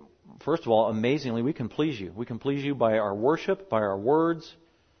informed that, first of all, amazingly, we can please you. We can please you by our worship, by our words,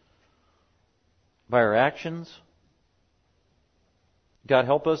 by our actions. God,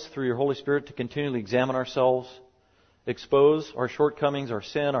 help us through your Holy Spirit to continually examine ourselves, expose our shortcomings, our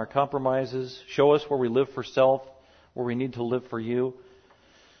sin, our compromises, show us where we live for self, where we need to live for you.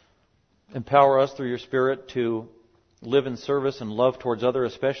 Empower us through your Spirit to live in service and love towards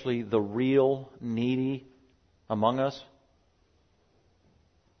others, especially the real needy among us.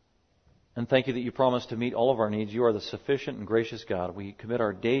 And thank you that you promise to meet all of our needs. You are the sufficient and gracious God. We commit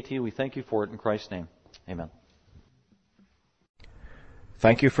our day to you. We thank you for it in Christ's name. Amen.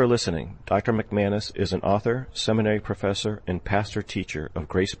 Thank you for listening. Dr. McManus is an author, seminary professor, and pastor-teacher of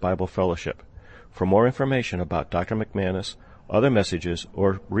Grace Bible Fellowship. For more information about Dr. McManus, other messages,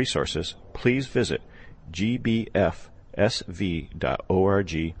 or resources, please visit gbfsv.org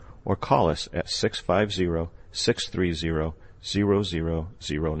or call us at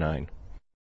 650-630-0009.